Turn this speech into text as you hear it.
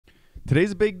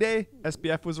Today's a big day.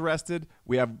 SBF was arrested.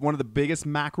 We have one of the biggest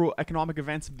macroeconomic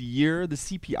events of the year, the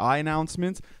CPI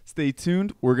announcement. Stay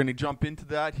tuned. We're going to jump into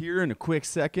that here in a quick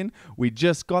second. We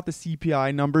just got the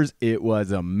CPI numbers. It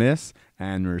was a miss,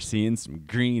 and we're seeing some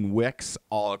green wicks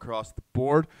all across the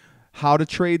board. How to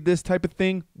trade this type of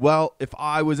thing? Well, if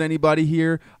I was anybody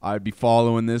here, I'd be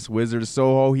following this Wizard of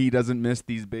Soho. He doesn't miss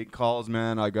these big calls,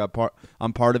 man.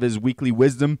 I'm part of his weekly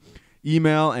wisdom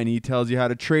email, and he tells you how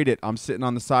to trade it. I'm sitting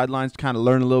on the sidelines to kind of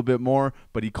learn a little bit more,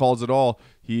 but he calls it all.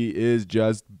 He is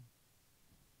just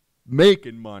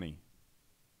making money.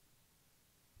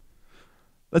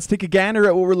 Let's take a gander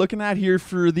at what we're looking at here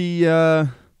for the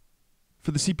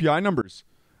CPI numbers.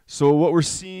 So what we're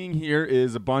seeing here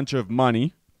is a bunch of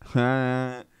money,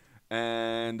 and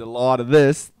a lot of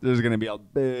this. There's going to be a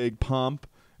big pump.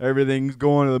 Everything's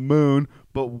going to the moon.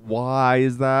 But why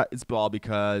is that? It's all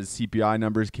because CPI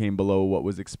numbers came below what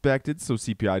was expected. So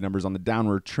CPI numbers on the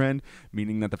downward trend,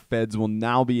 meaning that the Feds will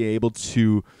now be able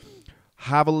to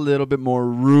have a little bit more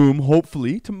room.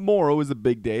 Hopefully, tomorrow is a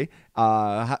big day.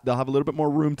 They'll have a little bit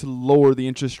more room to lower the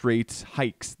interest rate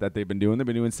hikes that they've been doing. They've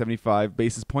been doing 75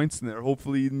 basis points, and they're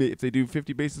hopefully, if they do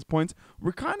 50 basis points,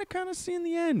 we're kind of seeing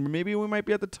the end. Maybe we might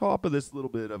be at the top of this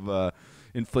little bit of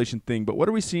inflation thing. But what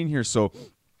are we seeing here? So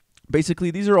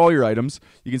basically, these are all your items.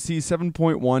 You can see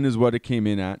 7.1 is what it came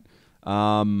in at.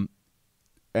 And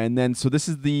then, so this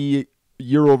is the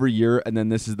year over year, and then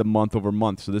this is the month over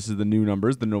month. So this is the new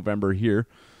numbers, the November here.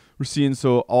 We're seeing,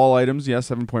 so all items,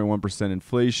 7.1%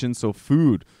 inflation. So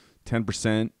food,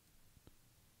 10%.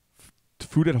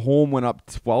 Food at home went up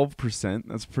 12%.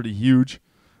 That's pretty huge.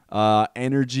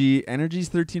 Energy's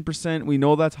 13%. We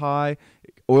know that's high.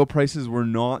 Oil prices were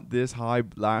not this high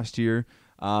last year.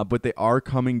 But they are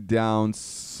coming down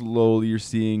slowly. You're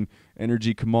seeing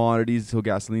energy commodities, so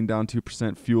gasoline down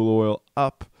 2%, fuel oil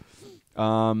up.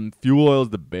 Fuel oil is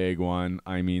the big one.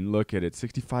 I mean, look at it,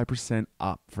 65%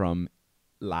 up from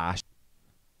last.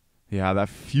 Yeah, that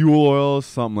fuel oil,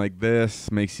 something like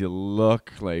this, makes you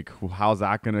look like how's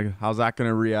that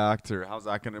gonna react, or how's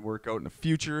that gonna work out in the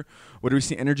future? What do we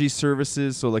see? Energy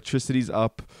services, so electricity's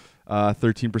up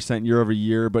 13% year over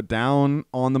year, but down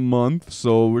on the month.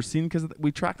 So we're seeing, because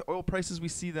we track the oil prices, we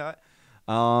see that.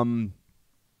 And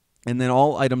then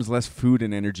all items less food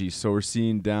and energy. So we're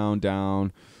seeing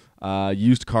down.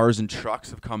 Used cars and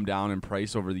trucks have come down in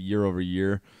price over the year over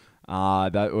year.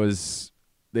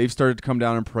 They've started to come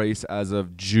down in price as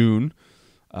of June.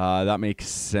 That makes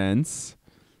sense.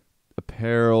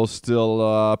 Apparel still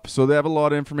up. So they have a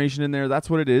lot of information in there. That's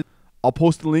what it is. I'll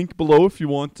post a link below if you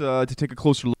want to take a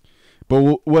closer look.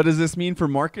 But what does this mean for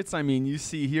markets? I mean, you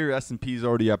see here, S&P is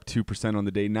already up 2% on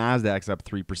the day. NASDAQ's up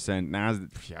 3%.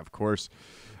 NASDAQ, yeah, of course.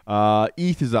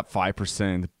 ETH is up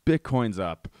 5%. Bitcoin's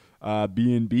up.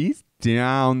 BNB's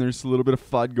down. There's a little bit of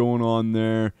FUD going on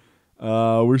there.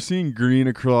 We're seeing green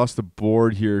across the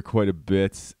board here quite a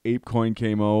bit. ApeCoin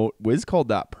came out. Wiz called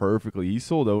that perfectly. He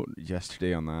sold out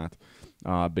yesterday on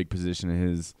that. Big position of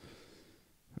his.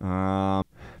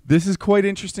 This is quite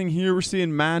interesting here. We're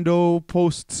seeing Mando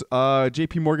posts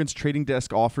JP Morgan's trading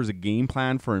desk offers a game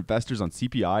plan for investors on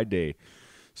CPI day.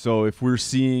 So if we're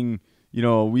seeing,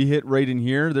 we hit right in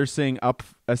here, they're saying up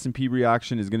S&P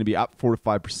reaction is going to be up 4 to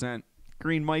 5%.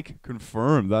 Green Mike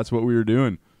confirmed. That's what we were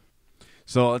doing.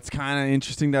 So it's kind of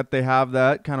interesting that they have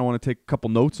that. Kind of want to take a couple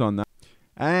notes on that.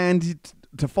 And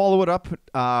to follow it up,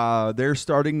 they're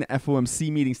starting the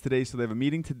FOMC meetings today. So they have a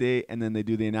meeting today, and then they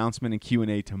do the announcement and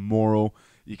Q&A tomorrow.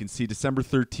 You can see December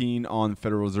 13 on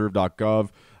federalreserve.gov.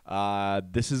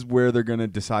 This is where they're going to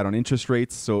decide on interest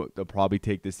rates. So they'll probably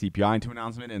take the CPI into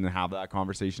announcement and then have that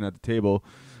conversation at the table.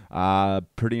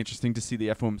 Pretty interesting to see the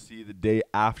FOMC the day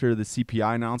after the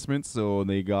CPI announcement. So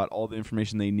they got all the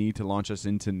information they need to launch us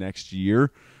into next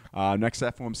year. Next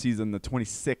FOMC is on the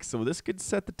 26th. So this could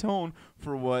set the tone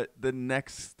for what the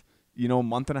next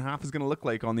month and a half is going to look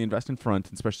like on the investment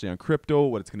front, especially on crypto,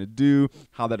 what it's going to do,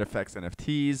 how that affects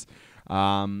NFTs.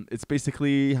 It's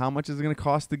basically how much is it going to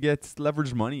cost to get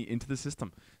leveraged money into the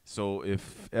system. So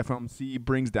if FOMC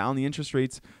brings down the interest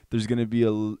rates, there's going to be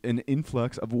an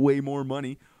influx of way more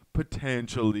money.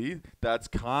 Potentially, that's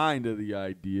kind of the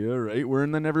idea, right?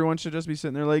 And then everyone should just be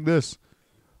sitting there like this.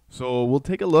 So we'll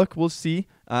take a look. We'll see.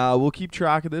 We'll keep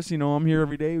track of this. I'm here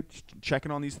every day checking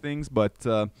on these things. But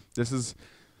this is.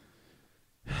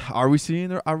 Are we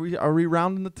seeing? Are we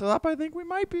rounding the top? I think we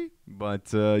might be.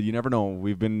 But you never know.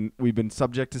 We've been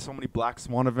subject to so many black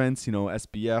swan events.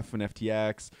 SBF and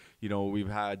FTX. We've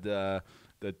had the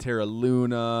Terra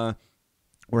Luna.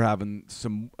 We're having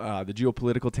some the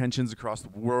geopolitical tensions across the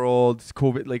world.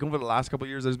 COVID, like over the last couple of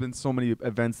years, there's been so many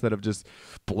events that have just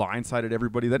blindsided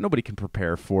everybody that nobody can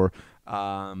prepare for.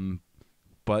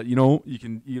 But you don't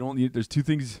need. There's two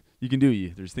things you can do.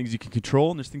 There's things you can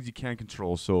control, and there's things you can't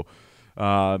control. So,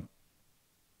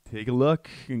 take a look,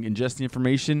 and ingest the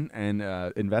information, and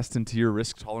invest into your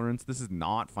risk tolerance. This is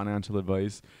not financial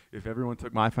advice. If everyone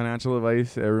took my financial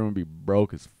advice, everyone would be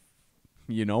broke as,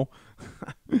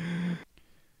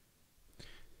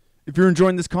 If you're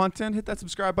enjoying this content, hit that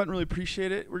subscribe button. Really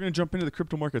appreciate it. We're going to jump into the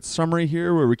crypto market summary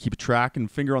here, where we keep a track and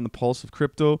finger on the pulse of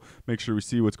crypto. Make sure we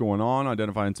see what's going on,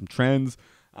 identifying some trends.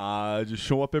 Just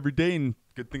show up every day, and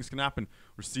good things can happen.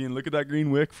 We're seeing, look at that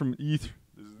green wick from ETH.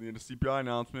 This is the end of CPI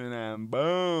announcement, and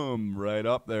boom, right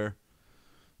up there.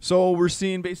 So we're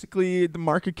seeing basically the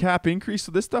market cap increase.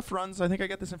 So this stuff runs, I think I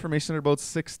got this information at about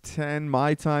 6:10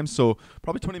 my time. So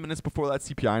probably 20 minutes before that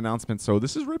CPI announcement. So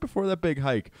this is right before that big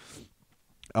hike.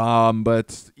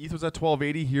 But ETH was at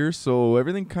 1280 here, so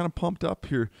everything kind of pumped up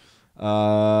here.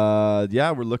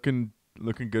 Yeah, we're looking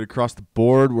good across the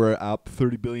board. We're up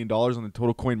 $30 billion on the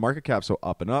total coin market cap, so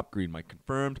up and up. Green mic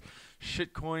confirmed.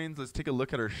 Shit coins. Let's take a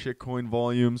look at our shit coin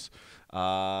volumes.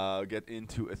 Get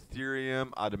into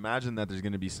Ethereum. I'd imagine that there's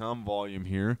going to be some volume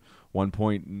here,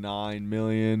 1.9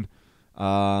 million.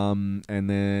 And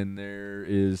then there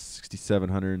is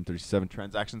 6,737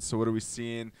 transactions. So what are we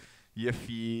seeing?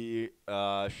 Yiffy,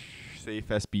 Safe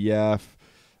SBF.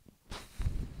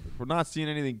 We're not seeing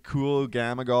anything cool.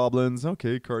 Gamma Goblins.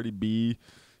 Okay, Cardi B,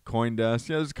 Coindesk.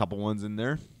 Yeah, there's a couple ones in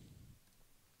there.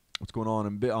 What's going on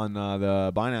on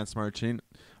the Binance Smart Chain?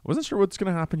 I wasn't sure what's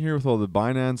going to happen here with all the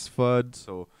Binance FUD,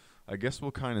 so I guess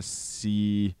we'll kind of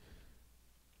see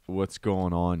what's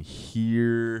going on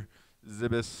here.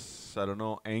 Zibis, I don't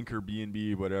know. Anchor,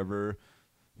 BNB, whatever.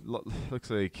 Looks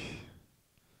like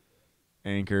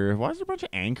Anchor. Why is there a bunch of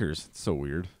anchors? It's so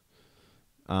weird.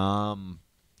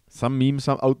 Some meme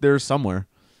out there somewhere.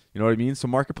 You know what I mean? So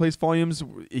marketplace volumes,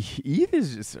 ETH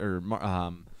is just,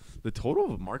 the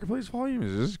total of marketplace volume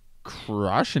is just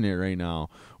crushing it right now.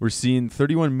 We're seeing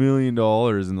 $31 million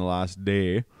in the last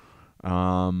day,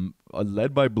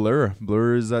 led by Blur.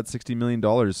 Blur is at $60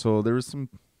 million. So there was some.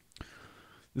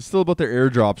 It's still about their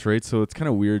airdrops, right? So it's kind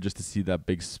of weird just to see that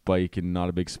big spike and not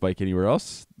a big spike anywhere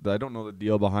else. I don't know the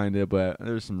deal behind it, but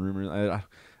there's some rumors. I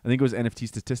think it was NFT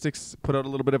Statistics put out a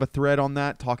little bit of a thread on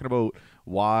that, talking about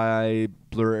why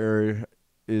Blur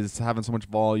is having so much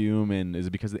volume, and is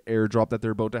it because of the airdrop that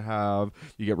they're about to have?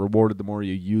 You get rewarded the more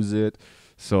you use it.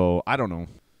 So I don't know.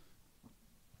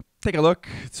 Take a look.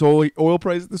 So oil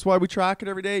prices, this is why we track it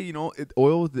every day.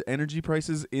 Oil, the energy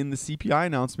prices in the CPI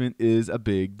announcement is a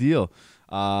big deal.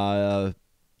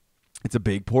 It's a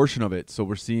big portion of it. So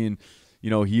we're seeing,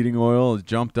 heating oil has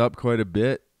jumped up quite a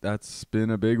bit. That's been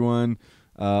a big one.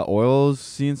 Oil's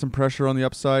seeing some pressure on the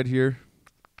upside here.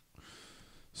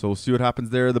 So we'll see what happens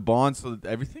there. The bonds, so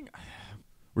everything.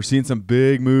 We're seeing some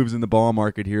big moves in the bond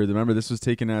market here. Remember, this was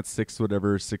taken at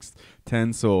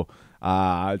 6:10. So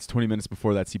it's 20 minutes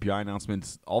before that CPI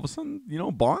announcement. All of a sudden,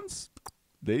 bonds,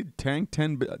 they tanked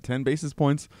 10 basis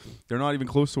points. They're not even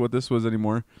close to what this was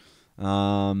anymore.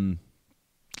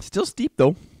 Still steep,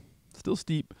 though. Still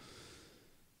steep.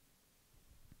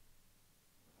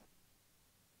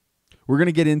 We're going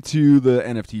to get into the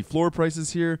NFT floor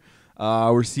prices here.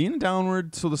 We're seeing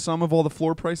downward. So the sum of all the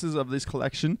floor prices of this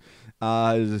collection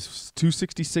is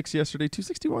 266 yesterday,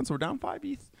 261. So we're down 5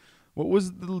 ETH. What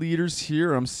was the leaders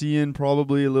here? I'm seeing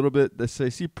probably a little bit. I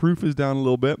see Proof is down a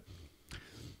little bit.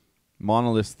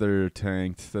 Monoliths, they're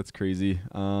tanked. That's crazy.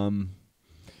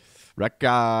 Rec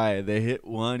Guy, they hit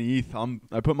 1 ETH.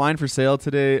 I put mine for sale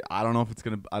today. I don't know if it's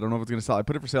gonna sell. I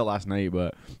put it for sale last night,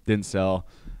 but didn't sell.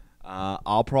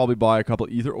 I'll probably buy a couple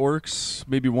Ether Orcs,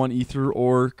 maybe 1 Ether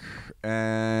Orc,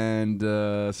 and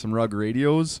some Rug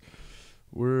Radios.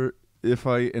 In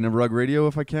a Rug Radio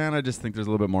if I can. I just think there's a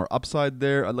little bit more upside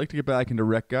there. I'd like to get back into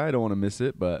Rec Guy. I don't want to miss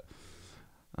it, but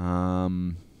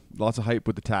lots of hype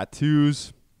with the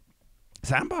tattoos.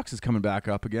 Sandbox is coming back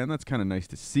up again. That's kind of nice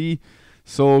to see.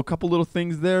 So a couple little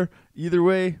things there. Either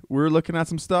way, we're looking at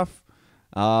some stuff.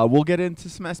 We'll get into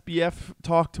some SBF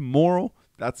talk tomorrow.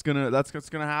 That's what's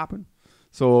gonna happen.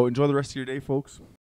 So enjoy the rest of your day, folks.